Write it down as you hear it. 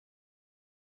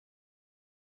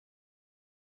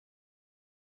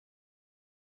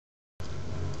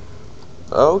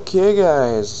Okay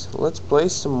guys, let's play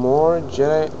some more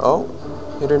Jedi... Oh,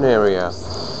 hidden area.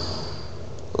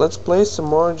 Let's play some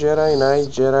more Jedi Knight,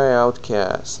 Jedi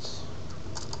Outcast.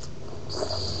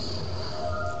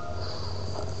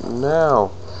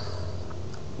 Now,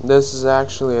 this is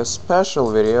actually a special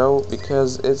video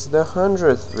because it's the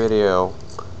 100th video.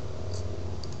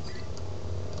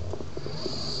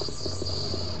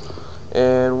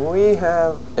 And we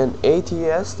have an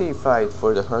ATST fight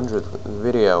for the 100th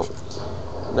video.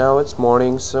 Now it's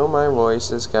morning, so my voice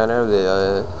is kind of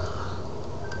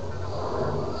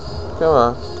Come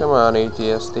on,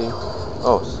 ATST.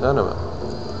 Oh, son of a...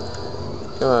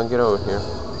 Come on, get over here.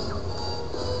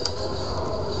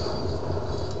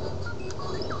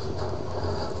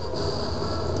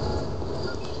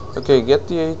 Okay, get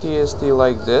the ATST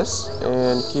like this,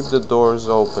 and keep the doors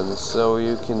open, so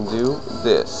you can do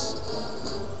this.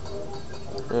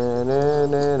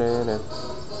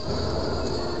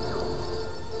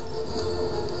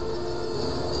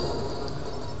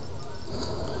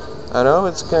 I know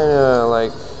it's kinda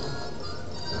like...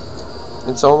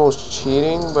 It's almost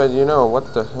cheating, but you know,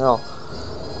 what the hell.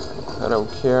 I don't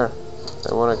care. I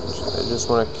just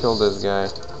wanna kill this guy.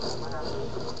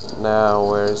 Now,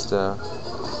 where's the...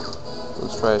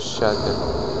 Let's try a shotgun.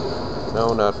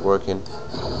 No, not working.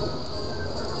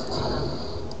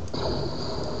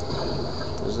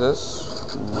 Is this?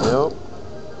 Nope.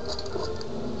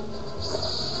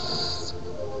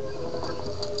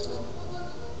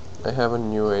 I have a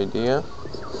new idea.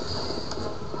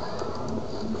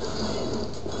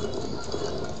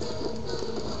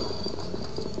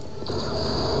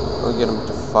 I'll get him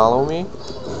to follow me.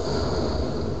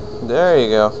 There you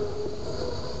go.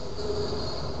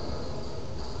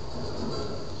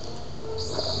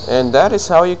 And that is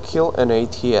how you kill an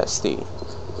ATST.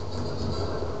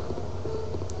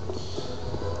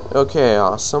 Okay,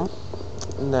 awesome.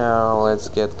 Now let's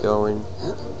get going.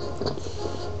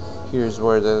 Here's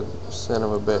where the son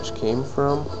of a bitch came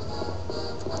from.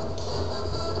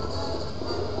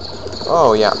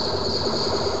 Oh yeah.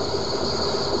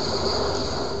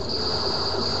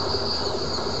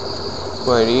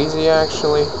 Quite easy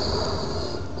actually.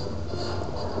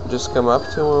 Just come up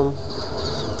to him.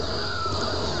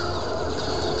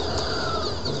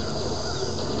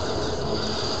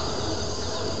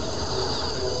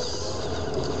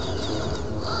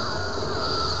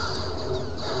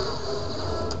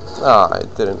 Ah, I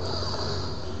didn't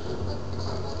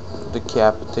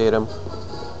decapitate him.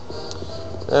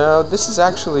 This is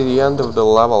actually the end of the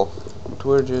level.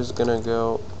 We're just gonna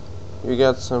go... You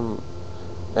got some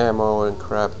ammo and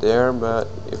crap there, but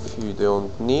if you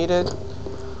don't need it,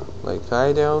 like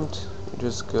I don't,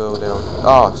 just go down.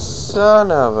 Oh,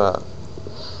 son of a...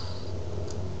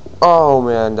 Oh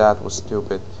man, that was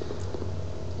stupid.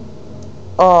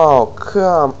 Oh,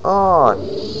 come on.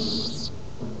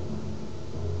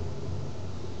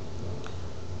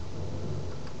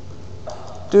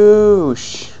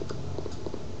 Douche.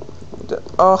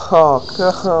 Oh,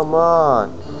 come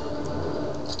on.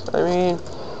 I mean,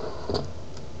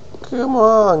 come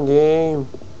on, game.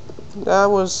 That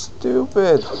was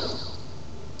stupid.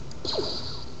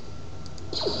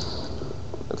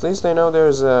 At least I know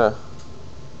there's a...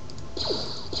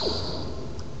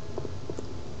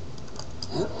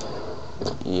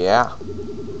 Yeah.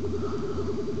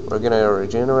 We're gonna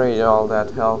regenerate all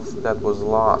that health that was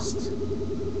lost.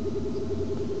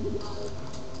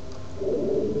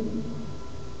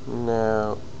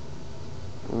 Now,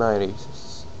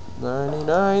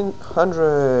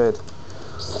 9,900.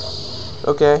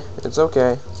 Okay, it's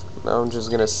okay. Now I'm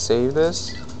just gonna save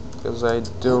this because I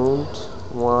don't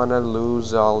wanna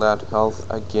lose all that health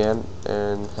again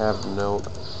and have no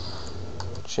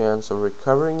chance of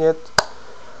recovering it.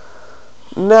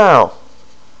 Now,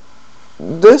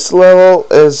 this level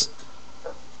is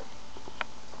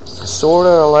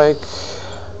sorta like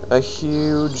a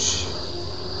huge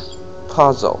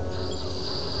puzzle.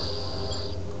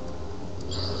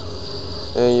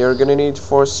 And you're gonna need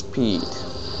for speed.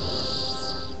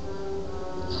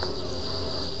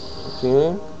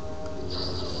 Okay.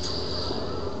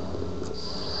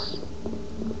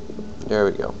 There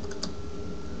we go.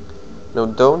 Now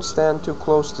don't stand too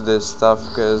close to this stuff,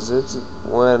 because it's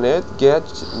when it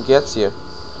gets you,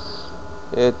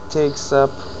 it takes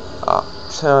up a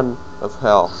ton of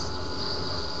health.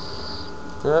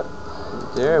 Yeah,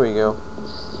 there we go.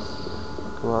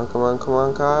 Come on, come on, come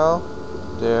on, Kyle.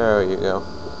 There you go.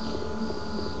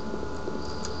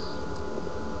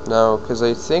 Now, because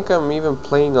I think I'm even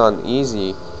playing on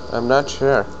easy. I'm not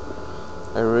sure.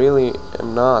 I really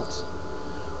am not.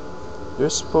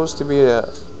 There's supposed to be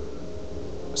a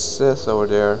Sith over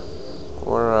there,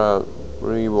 or a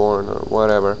reborn or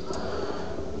whatever.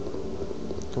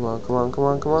 Come on, come on, come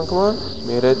on, come on, come on.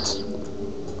 Made it.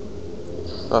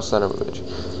 Oh, son of a bitch.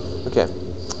 Okay,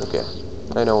 okay.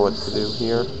 I know what to do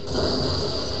here.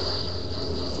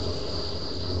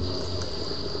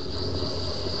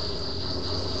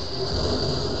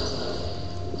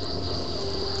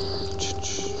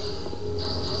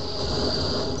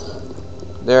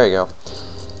 There you go.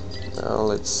 Now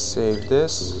let's save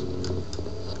this.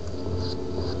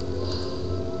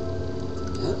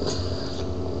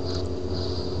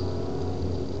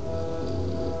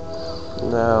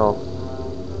 Now,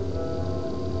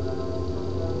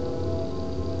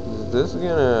 is this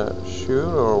gonna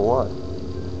shoot or what?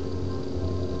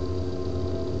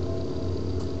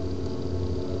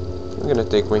 I'm gonna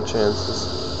take my chances.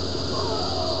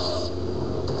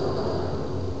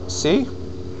 See?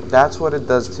 That's what it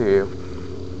does to you.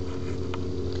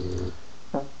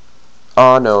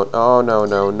 Oh no, oh no,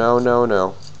 no, no, no,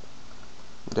 no.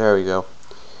 There we go.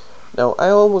 Now, I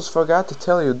almost forgot to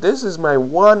tell you, this is my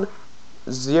 100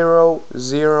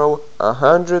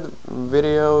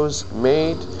 videos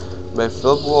made by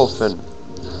Philip Wolfen.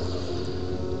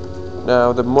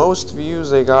 Now, the most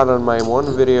views I got on my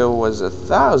one video was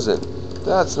 1,000.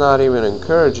 That's not even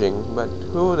encouraging, but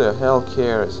who the hell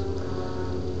cares?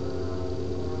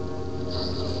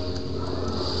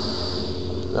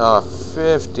 Ah,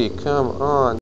 50, come on.